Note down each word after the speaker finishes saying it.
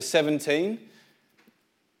17.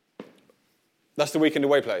 That's the weekend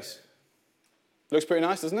away place. Looks pretty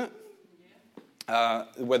nice, doesn't it?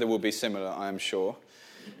 The weather will be similar, I am sure.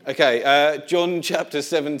 Okay, John chapter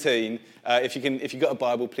 17. If you've got a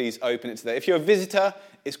Bible, please open it today. If you're a visitor,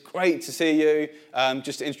 it's great to see you.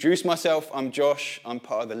 Just to introduce myself, I'm Josh. I'm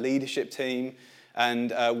part of the leadership team.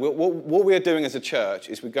 And what we are doing as a church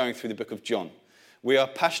is we're going through the book of John. We are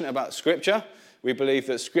passionate about Scripture. We believe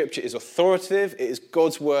that Scripture is authoritative. It is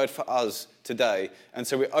God's word for us today. And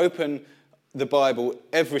so we open the Bible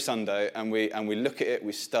every Sunday and we look at it,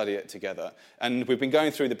 we study it together. And we've been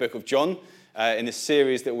going through the book of John in a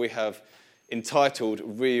series that we have entitled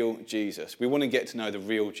Real Jesus. We want to get to know the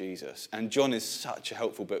real Jesus. And John is such a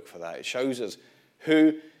helpful book for that. It shows us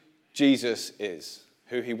who Jesus is,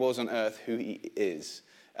 who he was on earth, who he is.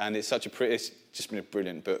 And it's just been a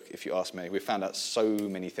brilliant book, if you ask me. We've found out so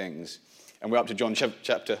many things. And we're up to John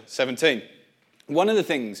chapter 17. One of the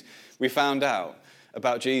things we found out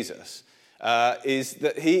about Jesus is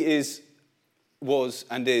that he was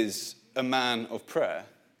and is a man of prayer.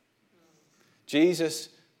 Jesus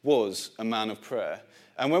was a man of prayer.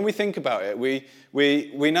 And when we think about it,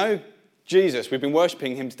 we know Jesus, we've been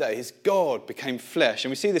worshipping him today. His God became flesh. And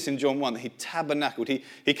we see this in John 1, that he tabernacled.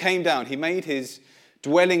 He came down. He made his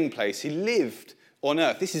dwelling place. He lived on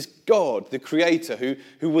earth. This is God, the creator,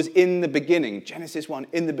 who was in the beginning. Genesis 1,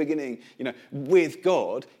 in the beginning, with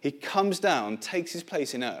God. He comes down, takes his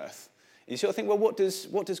place in earth. And you sort of think, well, what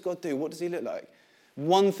does God do? What does he look like?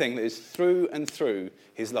 One thing that is through and through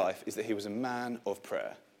his life is that he was a man of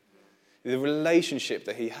prayer. The relationship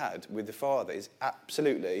that he had with the Father is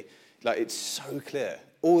absolutely, it's so clear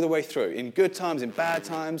all the way through. In good times, in bad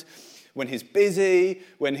times, when he's busy,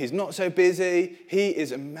 when he's not so busy, he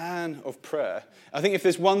is a man of prayer. I think if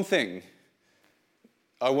there's one thing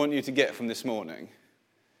I want you to get from this morning,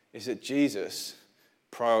 is that Jesus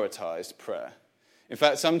prioritized prayer. In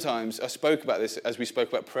fact, sometimes I spoke about this as we spoke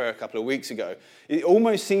about prayer a couple of weeks ago. It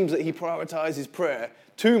almost seems that he prioritizes prayer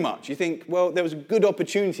too much. You think, well, there was a good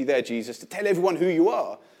opportunity there, Jesus, to tell everyone who you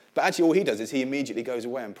are. But actually all he does is he immediately goes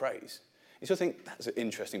away and prays. You sort of think, that's an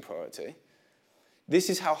interesting priority. This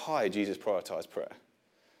is how high Jesus prioritized prayer.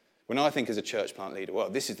 When I think as a church plant leader, well,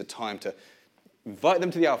 this is the time to invite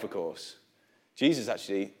them to the Alpha course. Jesus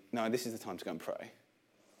actually, no, this is the time to go and pray.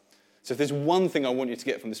 So if there's one thing I want you to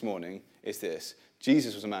get from this morning, it's this.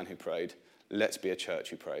 Jesus was a man who prayed. Let's be a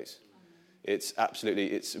church who prays. It's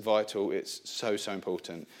vital. It's so, so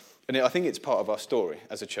important. And I think it's part of our story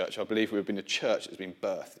as a church. I believe we've been a church that's been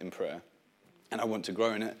birthed in prayer. And I want to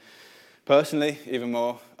grow in it personally even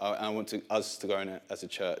more. And I want us to grow in it as a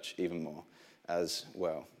church even more as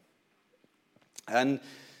well. And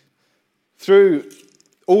through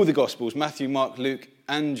all the Gospels, Matthew, Mark, Luke,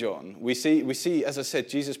 and John, we see, as I said,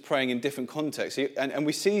 Jesus praying in different contexts. And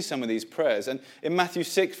we see some of these prayers. And in Matthew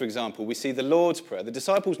 6, for example, we see the Lord's Prayer. The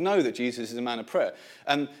disciples know that Jesus is a man of prayer.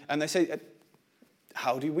 And they say,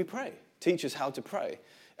 how do we pray? Teach us how to pray.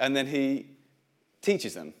 And then he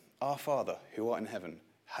teaches them, Our Father, who art in heaven,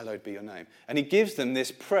 hallowed be your name. And he gives them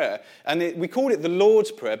this prayer. And we call it the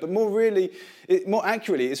Lord's Prayer, but more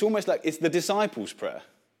accurately, it's almost like it's the disciples' prayer.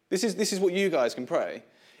 This is what you guys can pray.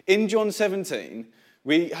 In John 17,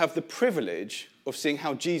 we have the privilege of seeing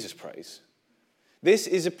how Jesus prays. This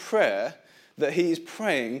is a prayer that he is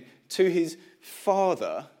praying to his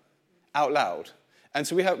Father out loud. And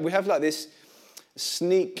so we have like this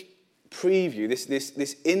sneak preview,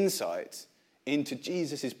 this insight into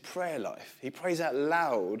Jesus' prayer life. He prays out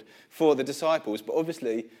loud for the disciples, but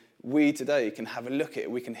obviously we today can have a look at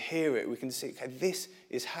it, we can hear it, we can see, okay, this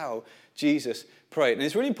is how Jesus prayed. And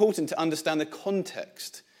it's really important to understand the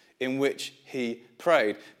context in which he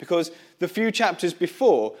prayed. Because the few chapters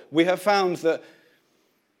before, we have found that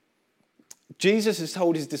Jesus has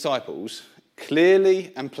told his disciples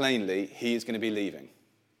clearly and plainly he is going to be leaving.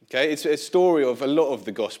 Okay, it's a story of a lot of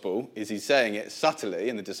the gospel, is he's saying it subtly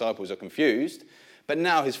and the disciples are confused. But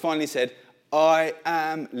now he's finally said, I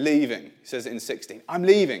am leaving. He says it in 16. I'm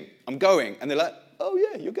leaving. I'm going. And they're like, oh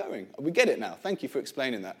yeah, you're going. We get it now. Thank you for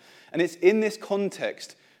explaining that. And it's in this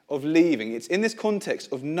context of leaving. It's in this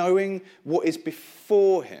context of knowing what is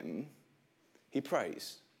before him, he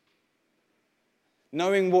prays.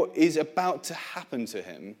 Knowing what is about to happen to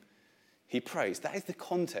him, he prays. That is the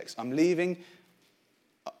context. I'm leaving.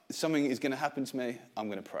 Something is going to happen to me. I'm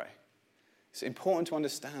going to pray. It's important to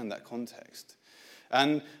understand that context.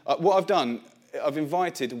 And what I've done, I've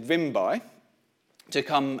invited Vimbai to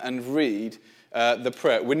come and read the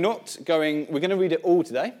prayer. We're going to read it all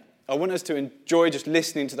today. I want us to enjoy just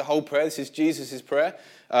listening to the whole prayer. This is Jesus' prayer,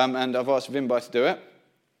 and I've asked Vimbai to do it.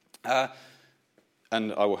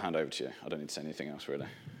 And I will hand over to you. I don't need to say anything else, really.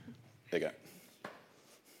 There you go.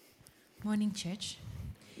 Morning, church.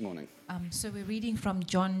 Morning. So we're reading from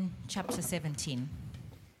John chapter 17.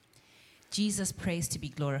 Jesus prays to be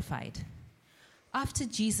glorified. After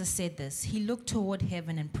Jesus said this, he looked toward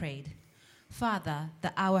heaven and prayed, Father,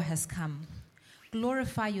 the hour has come.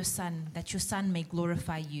 Glorify your Son, that your Son may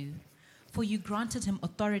glorify you. For you granted him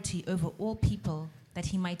authority over all people, that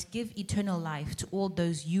he might give eternal life to all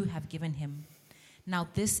those you have given him. Now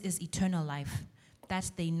this is eternal life, that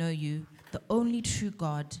they know you, the only true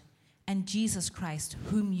God, and Jesus Christ,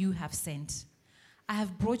 whom you have sent. I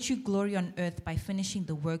have brought you glory on earth by finishing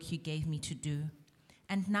the work you gave me to do.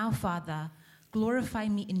 And now, Father, glorify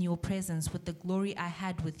me in your presence with the glory I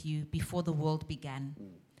had with you before the world began.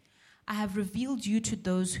 I have revealed you to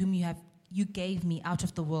those whom you gave me out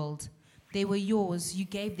of the world. They were yours, you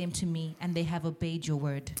gave them to me, and they have obeyed your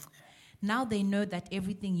word. Now they know that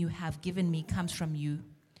everything you have given me comes from you.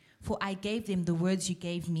 For I gave them the words you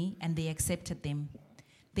gave me, and they accepted them.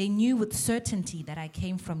 They knew with certainty that I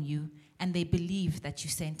came from you, and they believed that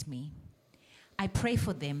you sent me. I pray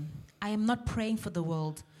for them. I am not praying for the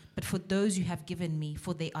world, but for those you have given me,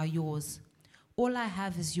 for they are yours. All I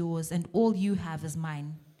have is yours, and all you have is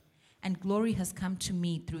mine. And glory has come to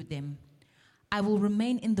me through them. I will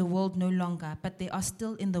remain in the world no longer, but they are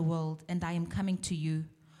still in the world, and I am coming to you.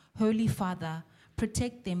 Holy Father,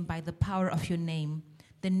 protect them by the power of your name,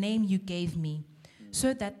 the name you gave me,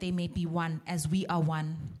 so that they may be one as we are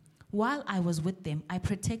one. While I was with them, I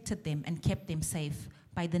protected them and kept them safe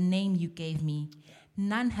by the name you gave me.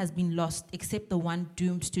 None has been lost except the one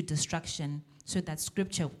doomed to destruction, so that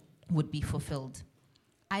scripture would be fulfilled.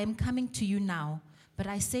 I am coming to you now, but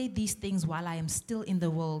I say these things while I am still in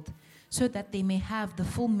the world, so that they may have the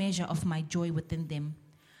full measure of my joy within them.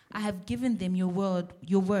 I have given them your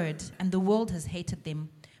word, and the world has hated them,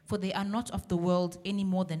 for they are not of the world any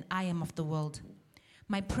more than I am of the world.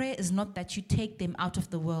 My prayer is not that you take them out of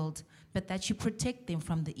the world, but that you protect them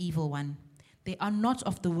from the evil one. They are not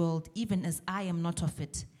of the world, even as I am not of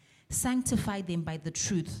it. Sanctify them by the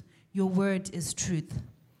truth. Your word is truth.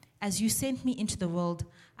 As you sent me into the world,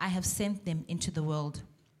 I have sent them into the world.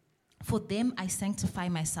 For them I sanctify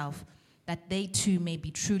myself, that they too may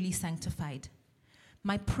be truly sanctified.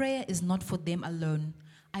 My prayer is not for them alone.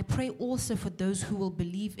 I pray also for those who will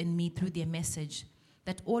believe in me through their message,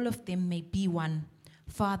 that all of them may be one.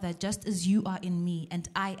 Father, just as you are in me and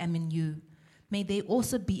I am in you, may they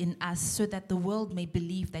also be in us, so that the world may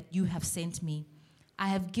believe that you have sent me. I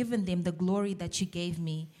have given them the glory that you gave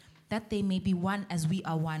me, that they may be one as we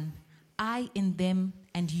are one, I in them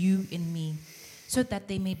and you in me, so that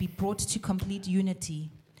they may be brought to complete unity.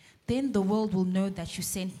 Then the world will know that you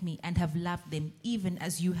sent me and have loved them, even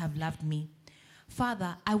as you have loved me.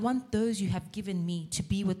 Father, I want those you have given me to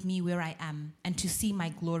be with me where I am and to see my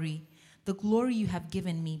glory, the glory you have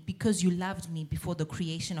given me because you loved me before the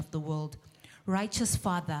creation of the world. Righteous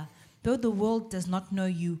Father, though the world does not know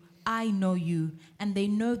you, I know you, and they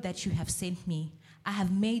know that you have sent me. I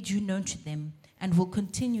have made you known to them and will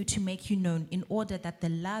continue to make you known, in order that the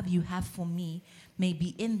love you have for me may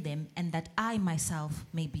be in them and that I myself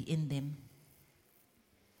may be in them.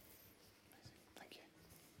 Thank you.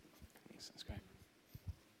 Thanks, that's great.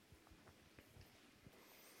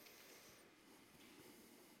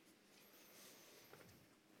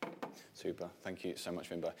 Super. Thank you so much,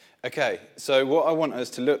 Vinba. Okay, so what I want us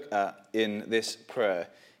to look at in this prayer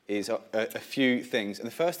is a few things. And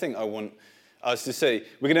the first thing I want us to see,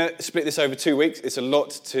 we're going to split this over 2 weeks. It's a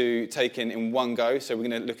lot to take in one go. So we're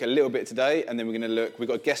going to look a little bit today, and then we're going to look, we've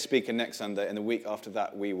got a guest speaker next Sunday, and the week after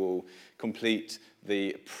that we will complete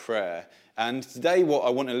the prayer. And today what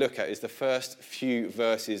I want to look at is the first few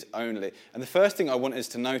verses only. And the first thing I want us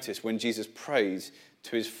to notice when Jesus prays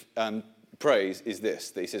to his praise is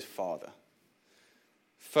this, that he says, Father.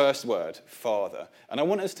 First word, Father. And I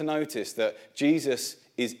want us to notice that Jesus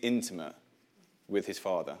is intimate with his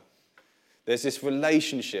Father. There's this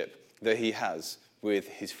relationship that he has with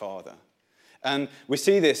his Father. And we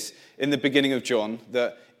see this in the beginning of John,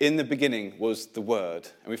 that in the beginning was the Word.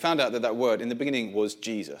 And we found out that word in the beginning was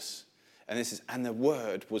Jesus. And this is, and the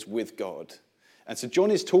Word was with God. And so John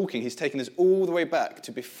is talking, he's taken us all the way back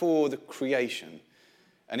to before the creation.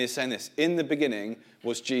 And he's saying this, in the beginning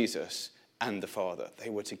was Jesus and the Father. They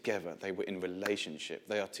were together. They were in relationship.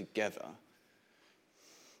 They are together.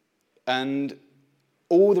 And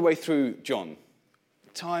all the way through John,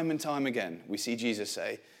 time and time again, we see Jesus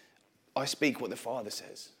say, I speak what the Father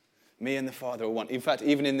says. Me and the Father are one. In fact,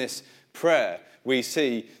 even in this prayer, we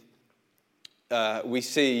see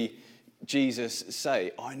Jesus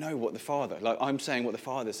say, I know what the Father, like I'm saying what the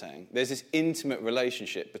Father's saying. There's this intimate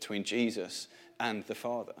relationship between Jesus and the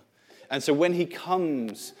Father. And so when he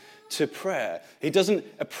comes to prayer. He doesn't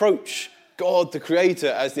approach God, the Creator,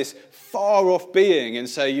 as this far-off being and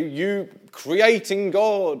say, you creating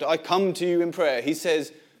God, I come to you in prayer. He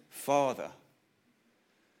says, Father.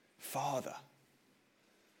 Father.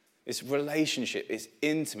 It's relationship. It's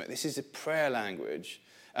intimate. This is a prayer language.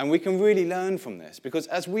 And we can really learn from this, because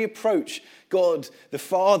as we approach God, the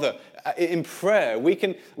Father, in prayer, we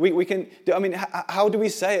can. I mean, how do we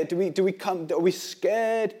say it? Are we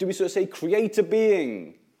scared? Do we sort of say, create a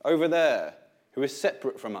being over there who is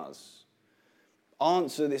separate from us?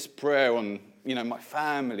 Answer this prayer on, my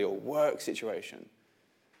family or work situation.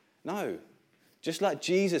 No. Just like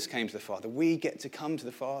Jesus came to the Father, we get to come to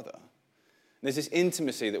the Father. There's this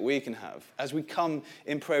intimacy that we can have. As we come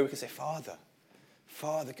in prayer, we can say, Father,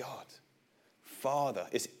 Father God, Father.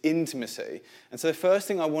 It's intimacy. And so the first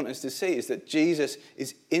thing I want us to see is that Jesus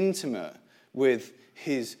is intimate with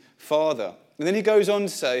his Father. And then he goes on to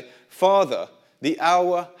say, Father, the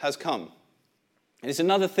hour has come. And it's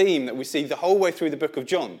another theme that we see the whole way through the book of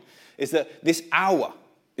John, is that this hour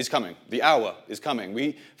is coming. The hour is coming.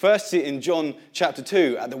 We first see it in John chapter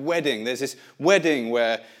 2 at the wedding. There's this wedding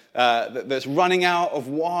where there's running out of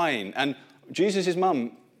wine. And Jesus'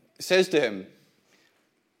 mum says to him,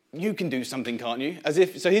 you can do something, can't you?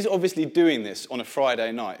 So he's obviously doing this on a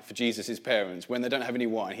Friday night for Jesus' parents. When they don't have any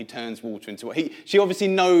wine, he turns water into wine. She obviously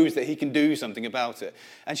knows that he can do something about it.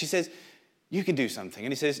 And she says, you can do something.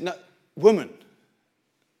 And he says, no, woman,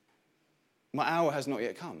 my hour has not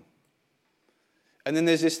yet come. And then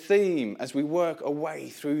there's this theme as we work our way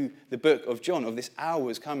through the book of John of this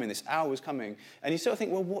hour's coming, this hour's coming. And you sort of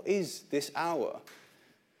think, well, what is this hour?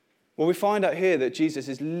 Well, we find out here that Jesus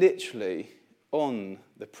is literally on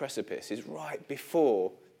the precipice. He's right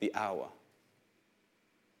before the hour.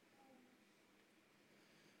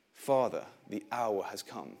 Father, the hour has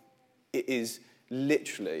come. It is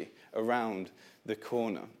literally around the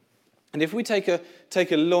corner. And if we take a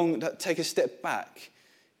step back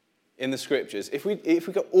in the scriptures, if we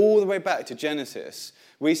go all the way back to Genesis,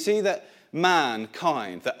 we see that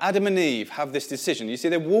mankind, that Adam and Eve have this decision. You see,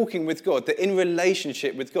 they're walking with God. They're in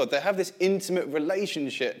relationship with God. They have this intimate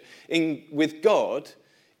relationship with God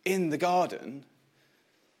in the garden.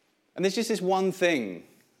 And there's just this one thing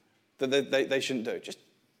that they shouldn't do. Just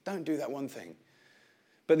don't do that one thing.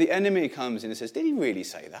 But the enemy comes in and says, did he really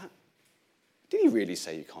say that? Did he really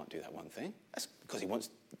say you can't do that one thing? That's because he wants,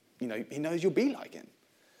 he knows you'll be like him.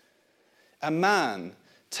 And man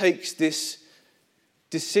takes this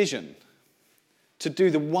decision to do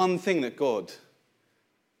the one thing that God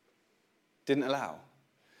didn't allow.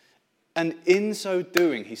 And in so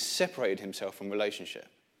doing, he separated himself from relationship.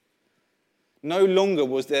 No longer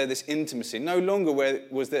was there this intimacy. No longer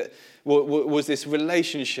was this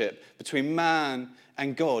relationship between man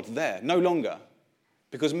and God there. No longer.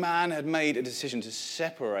 Because man had made a decision to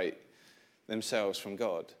separate themselves from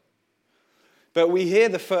God. But we hear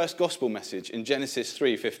the first gospel message in Genesis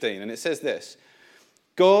 3:15, and it says this: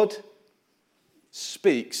 God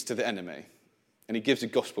speaks to the enemy, and he gives a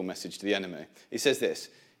gospel message to the enemy. He says this: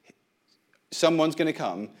 someone's going to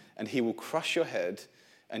come, and he will crush your head,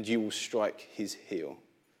 and you will strike his heel.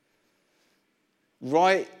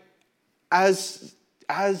 Right as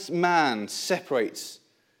man separates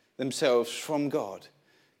themselves from God,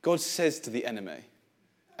 God says to the enemy,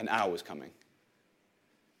 an hour's coming.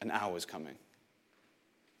 An hour's coming.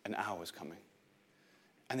 An hour's coming.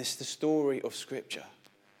 And it's the story of Scripture.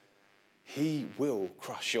 He will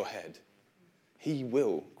crush your head. He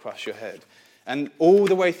will crush your head. And all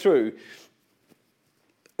the way through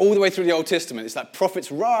the Old Testament, it's like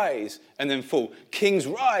prophets rise and then fall. Kings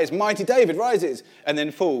rise. Mighty David rises and then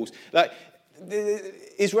falls. Like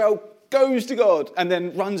Israel goes to God and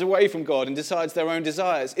then runs away from God and decides their own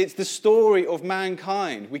desires. It's the story of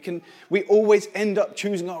mankind. We always end up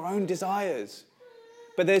choosing our own desires.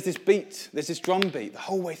 But there's this beat, there's this drum beat the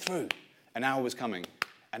whole way through. An hour was coming.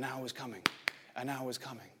 An hour was coming. An hour was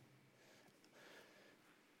coming.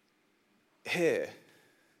 Here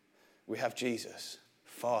we have Jesus,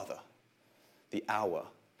 Father. The hour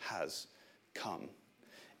has come.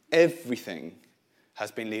 Everything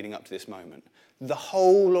has been leading up to this moment. The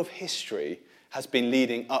whole of history has been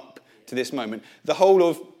leading up to this moment. The whole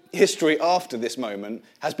of history after this moment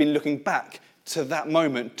has been looking back to that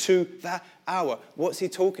moment, to that hour. What's he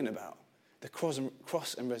talking about? The cross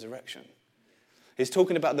and resurrection. He's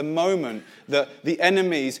talking about the moment that the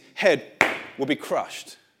enemy's head will be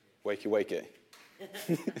crushed. Wakey, wakey.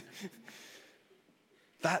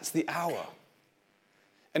 That's the hour.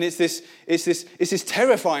 And it's this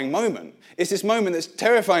terrifying moment. It's this moment that's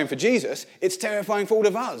terrifying for Jesus. It's terrifying for all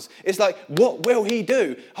of us. It's like, what will he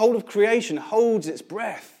do? Whole of creation holds its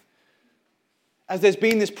breath as there's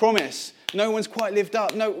been this promise, no one's quite lived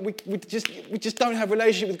up. No, we just don't have a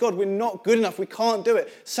relationship with God. We're not good enough. We can't do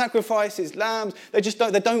it. Sacrifices, lambs, they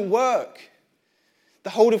don't work. The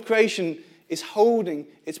whole of creation is holding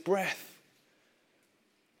its breath.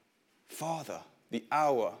 Father, the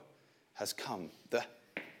hour has come. The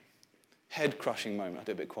head-crushing moment. I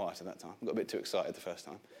did a bit quieter that time. I got a bit too excited the first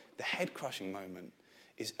time. The head-crushing moment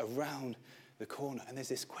is around the corner. And there's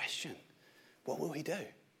this question. What will he do?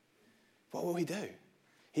 What will he do?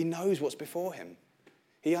 He knows what's before him.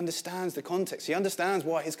 He understands the context. He understands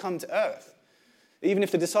why he's come to earth. Even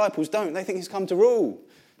if the disciples don't, they think he's come to rule,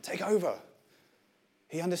 take over.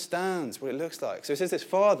 He understands what it looks like. So it says this,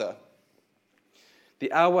 Father,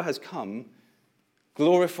 the hour has come,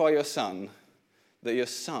 glorify your Son, that your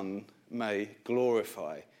Son may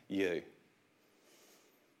glorify you.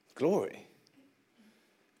 Glory.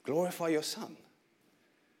 Glorify your Son.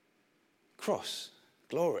 Cross.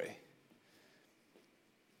 Glory.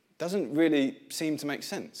 Doesn't really seem to make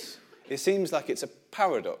sense. It seems like it's a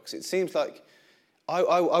paradox. It seems like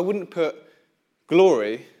I wouldn't put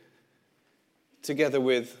glory together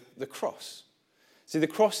with the cross. See, the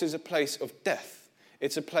cross is a place of death.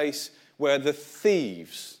 It's a place where the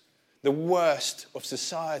thieves, the worst of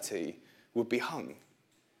society, would be hung.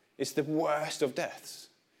 It's the worst of deaths.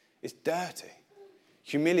 It's dirty,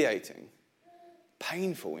 humiliating,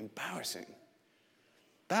 painful, embarrassing.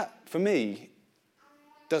 That, for me,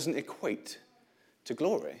 doesn't equate to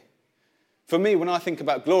glory. For me, when I think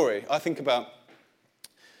about glory, I think about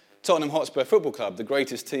Tottenham Hotspur Football Club, the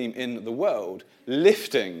greatest team in the world,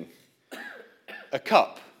 lifting a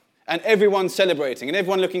cup and everyone celebrating and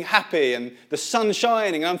everyone looking happy and the sun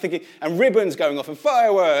shining, and I'm thinking, and ribbons going off and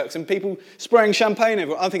fireworks and people spraying champagne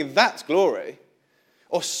everywhere. I'm thinking, that's glory.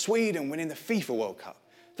 Or Sweden winning the FIFA World Cup.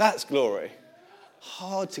 That's glory.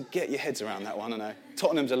 Hard to get your heads around that one, I know.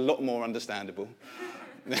 Tottenham's a lot more understandable.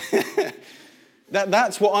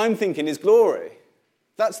 That's what I'm thinking is glory.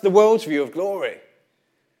 That's the world's view of glory.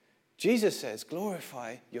 Jesus says,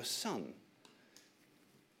 glorify your Son.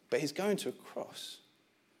 But he's going to a cross.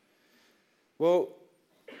 Well,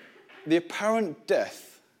 the apparent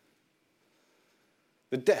death,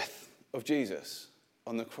 the death of Jesus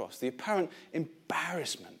on the cross, the apparent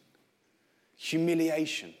embarrassment,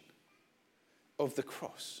 humiliation of the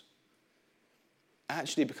cross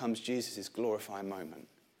actually becomes Jesus' glorifying moment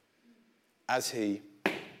as he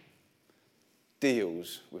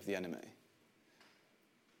deals with the enemy.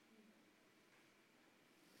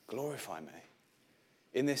 Glorify me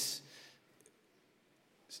in this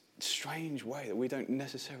strange way that we don't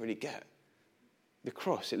necessarily get. The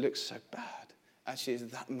cross, it looks so bad. Actually,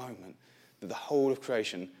 it's that moment that the whole of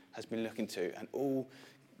creation has been looking to, and all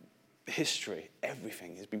history,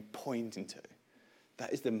 everything has been pointing to.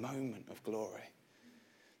 That is the moment of glory.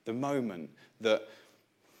 The moment that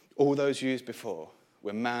all those years before,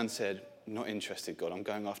 when man said, not interested, God, I'm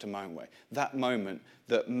going after my own way. That moment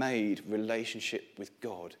that made relationship with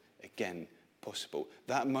God again possible.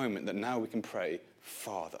 That moment that now we can pray,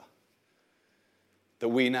 Father. That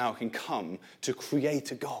we now can come to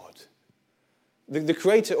Creator God. The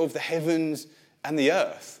Creator of the heavens and the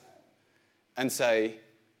earth. And say,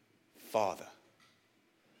 Father.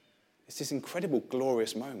 It's this incredible,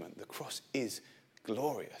 glorious moment. The cross is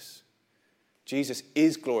glorious. Jesus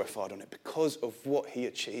is glorified on it because of what he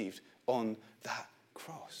achieved on that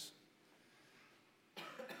cross.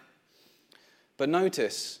 But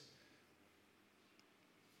notice,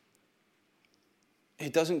 he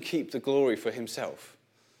doesn't keep the glory for himself.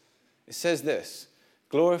 It says this,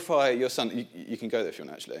 glorify your Son. You can go there if you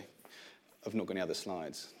want, actually. I've not got any other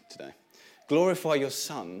slides today. Glorify your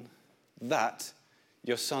Son, that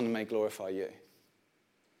your Son may glorify you.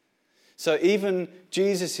 So even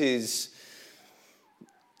Jesus is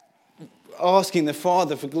asking the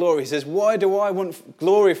Father for glory. He says, why do I want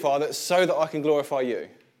glory, Father? So that I can glorify you.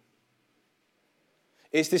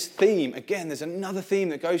 It's this theme. Again, there's another theme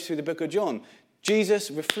that goes through the book of John. Jesus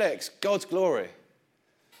reflects God's glory.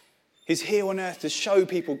 He's here on earth to show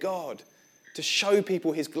people God, to show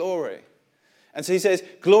people his glory. And so he says,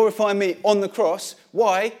 glorify me on the cross.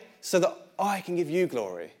 Why? So that I can give you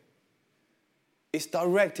glory. It's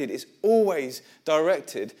directed, it's always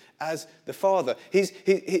directed as the Father.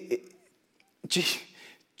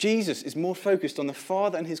 Jesus is more focused on the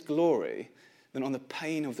Father and his glory than on the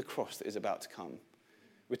pain of the cross that is about to come.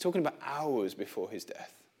 We're talking about hours before his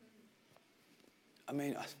death. I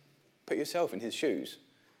mean, put yourself in his shoes.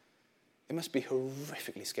 It must be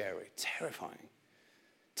horrifically scary, terrifying.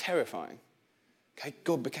 Terrifying. Okay,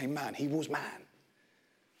 God became man. He was man.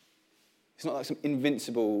 It's not like some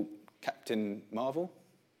invincible Captain Marvel.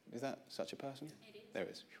 Is that such a person? It is. There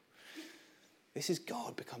is. This is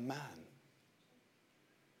God become man.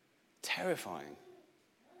 Terrifying.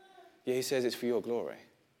 Yet he says it's for your glory.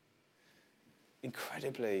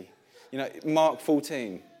 Incredibly. Mark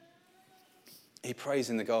 14, he prays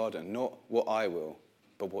in the garden, not what I will,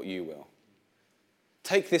 but what you will.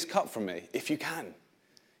 Take this cup from me, if you can.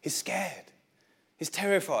 He's scared. He's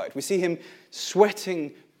terrified. We see him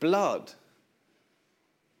sweating blood.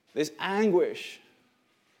 There's anguish.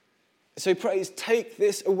 So he prays, take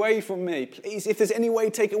this away from me. Please, if there's any way,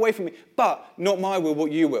 take it away from me. But not my will,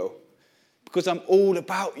 what you will. Because I'm all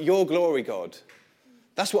about your glory, God.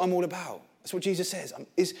 That's what I'm all about. That's what Jesus says.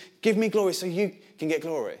 Is give me glory so you can get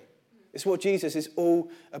glory. It's what Jesus is all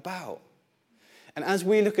about. And as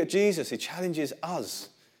we look at Jesus, he challenges us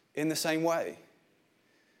in the same way.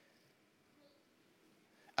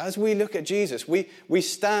 As we look at Jesus, we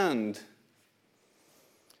stand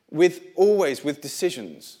with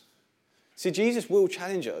decisions. See, Jesus will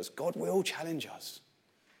challenge us. God will challenge us.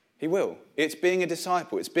 He will. It's being a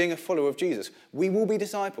disciple. It's being a follower of Jesus. We will be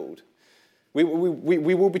discipled. We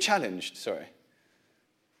will be challenged,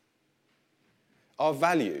 Our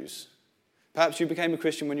values. Perhaps you became a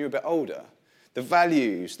Christian when you were a bit older. The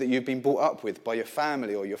values that you've been brought up with by your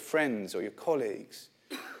family or your friends or your colleagues.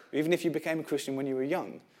 Even if you became a Christian when you were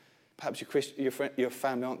young. Perhaps your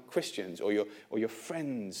family aren't Christians or your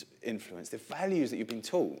friends' influence. The values that you've been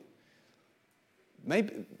taught.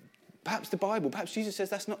 Maybe, perhaps the Bible, perhaps Jesus says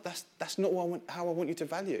that's not how I want you to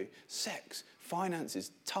value. Sex,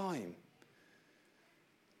 finances, time.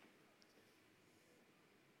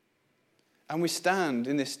 And we stand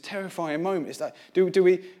in this terrifying moment. It's like, do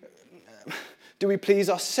we please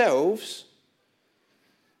ourselves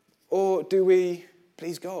or do we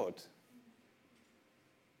please God?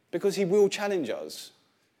 Because he will challenge us.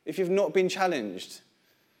 If you've not been challenged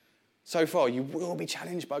so far, you will be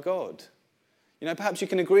challenged by God. Perhaps you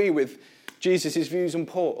can agree with Jesus' views on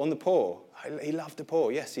the poor. He loved the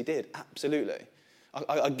poor. Yes, he did. Absolutely.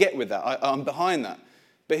 I get with that. I'm behind that.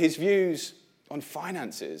 But his views on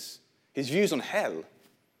finances, his views on hell,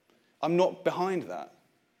 I'm not behind that.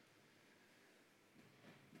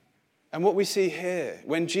 And what we see here,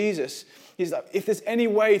 when Jesus, he's like, if there's any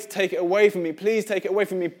way to take it away from me, please take it away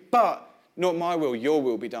from me, but not my will, your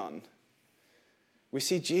will be done. We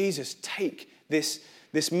see Jesus take this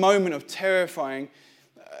moment of terrifying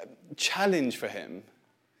challenge for him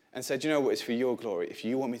and say, do you know what, it's for your glory. If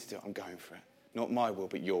you want me to do it, I'm going for it. Not my will,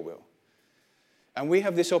 but your will. And we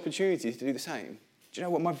have this opportunity to do the same. Do you know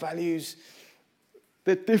what, my values,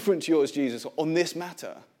 they're different to yours, Jesus, on this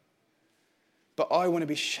matter. But I want to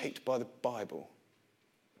be shaped by the Bible.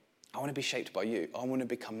 I want to be shaped by you. I want to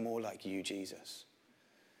become more like you, Jesus.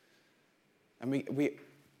 And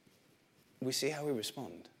we see how we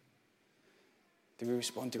respond. Do we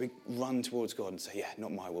respond? Do we run towards God and say, yeah,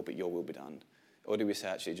 not my will, but your will be done? Or do we say,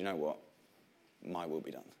 actually, do you know what? My will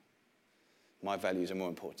be done. My values are more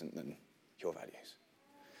important than your values.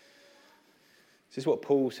 This is what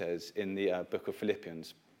Paul says in the book of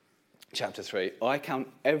Philippians, chapter 3. I count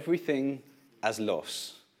everything as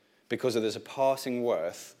loss because of the surpassing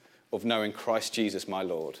worth of knowing Christ Jesus my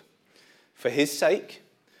Lord. For his sake,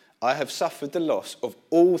 I have suffered the loss of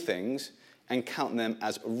all things and count them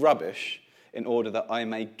as rubbish in order that I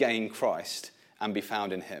may gain Christ and be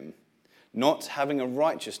found in him, not having a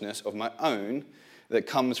righteousness of my own that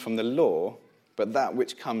comes from the law, but that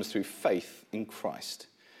which comes through faith in Christ.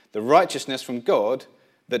 The righteousness from God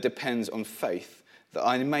that depends on faith, that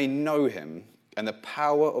I may know him and the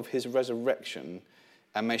power of his resurrection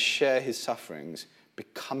and may share his sufferings,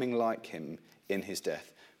 becoming like him in his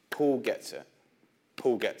death. Paul gets it.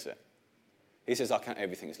 Paul gets it. He says, I count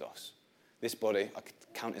everything as loss. This body, I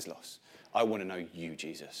count as loss. I want to know you,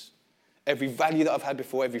 Jesus. Every value that I've had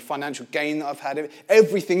before, every financial gain that I've had,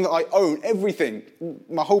 everything that I own, everything,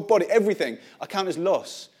 my whole body, everything, I count as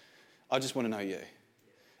loss. I just want to know you.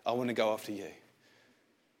 I want to go after you.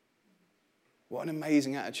 What an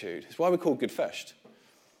amazing attitude. It's why we're called Good First.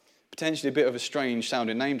 Potentially a bit of a strange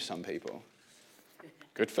sounding name to some people.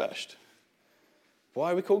 Good First.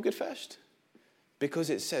 Why are we called Good First? Because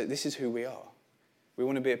it says this is who we are. We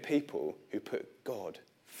want to be a people who put God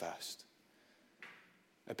first.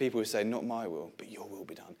 A people who say, not my will, but your will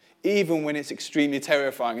be done. Even when it's extremely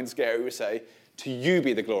terrifying and scary, we say, to you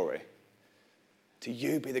be the glory. To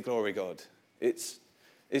you be the glory, God. It's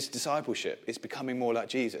discipleship. It's becoming more like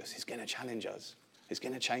Jesus. He's going to challenge us. He's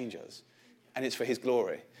going to change us. And it's for his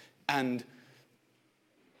glory. And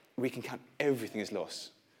we can count everything as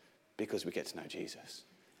loss because we get to know Jesus.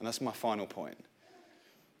 And that's my final point.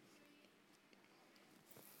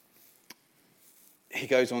 He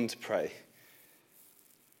goes on to pray.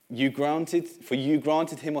 you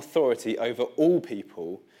granted him authority over all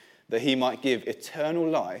people, that he might give eternal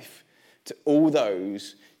life to all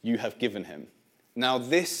those you have given him. Now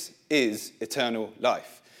this is eternal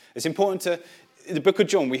life. It's important to, in the book of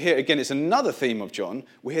John, we hear, again, it's another theme of John,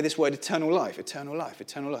 we hear this word eternal life, eternal life,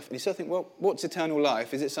 eternal life. And you start to think, well, what's eternal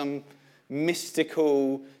life? Is it some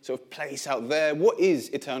mystical sort of place out there? What is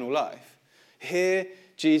eternal life? Here,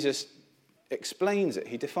 Jesus explains it,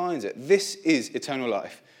 he defines it. This is eternal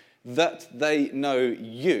life, that they know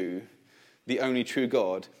you, the only true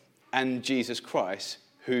God, and Jesus Christ,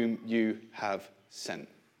 whom you have sent.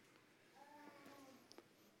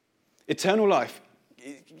 Eternal life,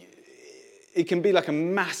 it can be like a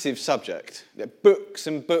massive subject. Books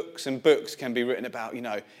and books and books can be written about,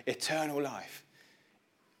 eternal life.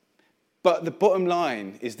 But the bottom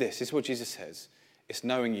line is this is what Jesus says. It's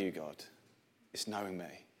knowing you, God. It's knowing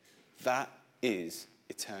me. That is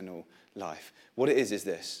eternal life. What it is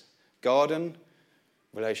this. Garden,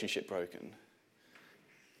 relationship broken.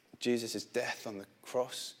 Jesus' death on the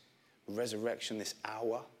cross, resurrection this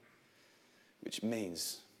hour, which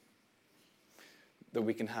means that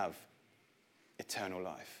we can have eternal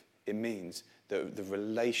life. It means that the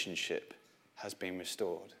relationship has been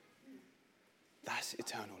restored. That's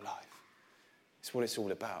eternal life. It's what it's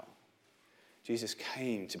all about. Jesus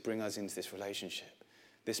came to bring us into this relationship,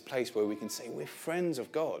 this place where we can say we're friends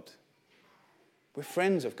of God. We're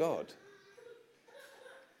friends of God.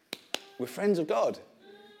 We're friends of God.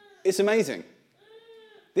 It's amazing.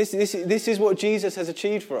 This is what Jesus has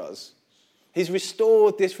achieved for us. He's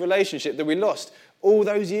restored this relationship that we lost all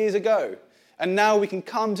those years ago. And now we can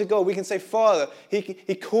come to God. We can say, Father.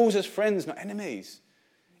 He calls us friends, not enemies.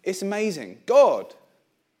 It's amazing. God,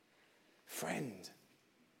 friend,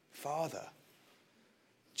 Father,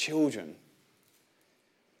 children.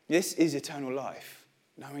 This is eternal life,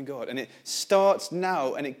 knowing God. And it starts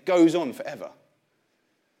now and it goes on forever.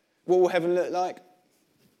 What will heaven look like? I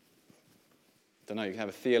don't know, you can have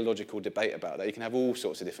a theological debate about that. You can have all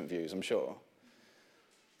sorts of different views, I'm sure.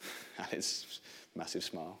 Alice, massive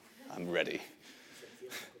smile. I'm ready.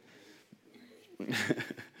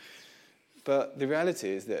 But the reality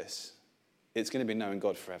is this. It's going to be knowing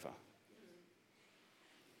God forever.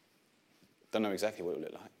 Don't know exactly what it will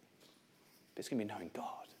look like. But it's going to be knowing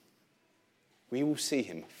God. We will see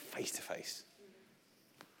him face to face.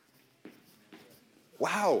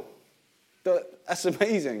 Wow. That's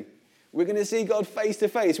amazing. We're going to see God face to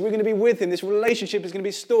face. We're going to be with him. This relationship is going to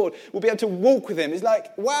be stored. We'll be able to walk with him. It's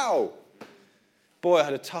like, wow. Boy, I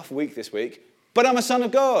had a tough week this week, but I'm a son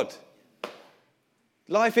of God.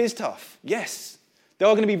 Life is tough. Yes. There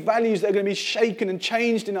are going to be values that are going to be shaken and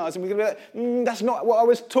changed in us, and we're going to be like, that's not what I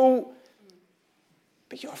was taught.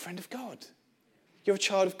 But you're a friend of God. You're a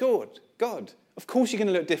child of God. Of course you're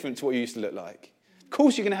going to look different to what you used to look like. Of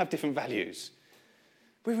course you're going to have different values.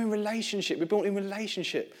 We're in relationship. We're built in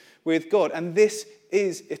relationship with God. And this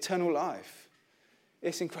is eternal life.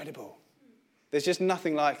 It's incredible. There's just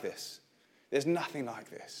nothing like this. There's nothing like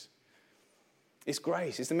this. It's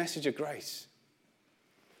grace. It's the message of grace.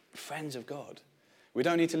 Friends of God. We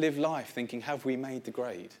don't need to live life thinking, have we made the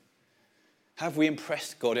grade? Have we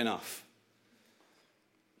impressed God enough?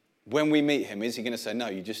 When we meet him, is he going to say, no,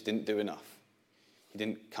 you just didn't do enough. You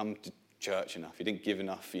didn't come to church enough. You didn't give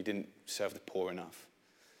enough. You didn't serve the poor enough.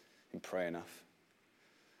 And pray enough.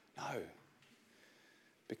 No.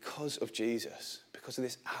 Because of Jesus, because of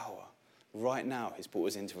this hour, right now he's brought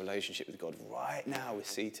us into relationship with God. Right now we're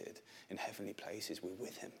seated in heavenly places. We're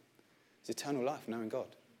with him. It's eternal life, knowing God.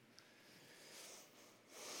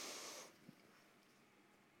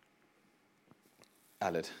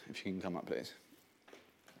 Aled, if you can come up, please.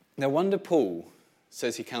 No wonder Paul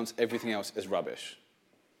says he counts everything else as rubbish.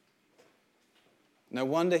 No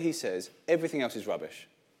wonder he says everything else is rubbish.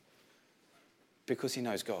 Because he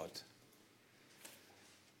knows God.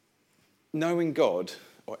 Knowing God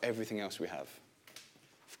or everything else we have.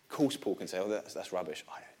 Of course Paul can say, oh, that's rubbish.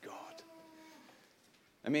 I know God.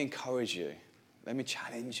 Let me encourage you. Let me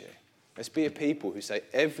challenge you. Let's be a people who say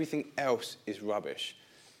everything else is rubbish.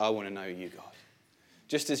 I want to know you, God.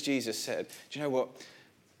 Just as Jesus said, do you know what?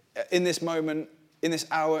 In this moment, in this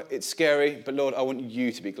hour, it's scary, but Lord, I want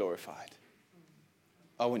you to be glorified.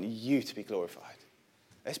 I want you to be glorified.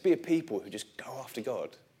 Let's be a people who just go after God.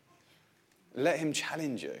 Let him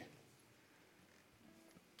challenge you.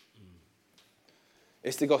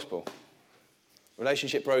 It's the gospel.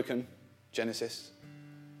 Relationship broken, Genesis.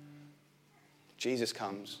 Jesus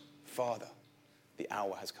comes. Father, the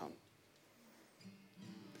hour has come.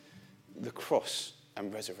 The cross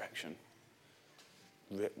and resurrection.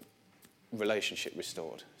 Relationship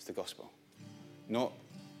restored. It's the gospel. Not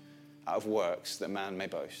out of works that man may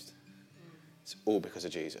boast. It's all because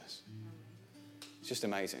of Jesus. It's just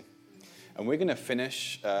amazing. And we're going to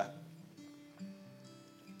finish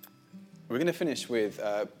with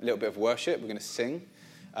a little bit of worship. We're going to sing.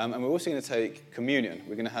 And we're also going to take communion.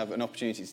 We're going to have an opportunity to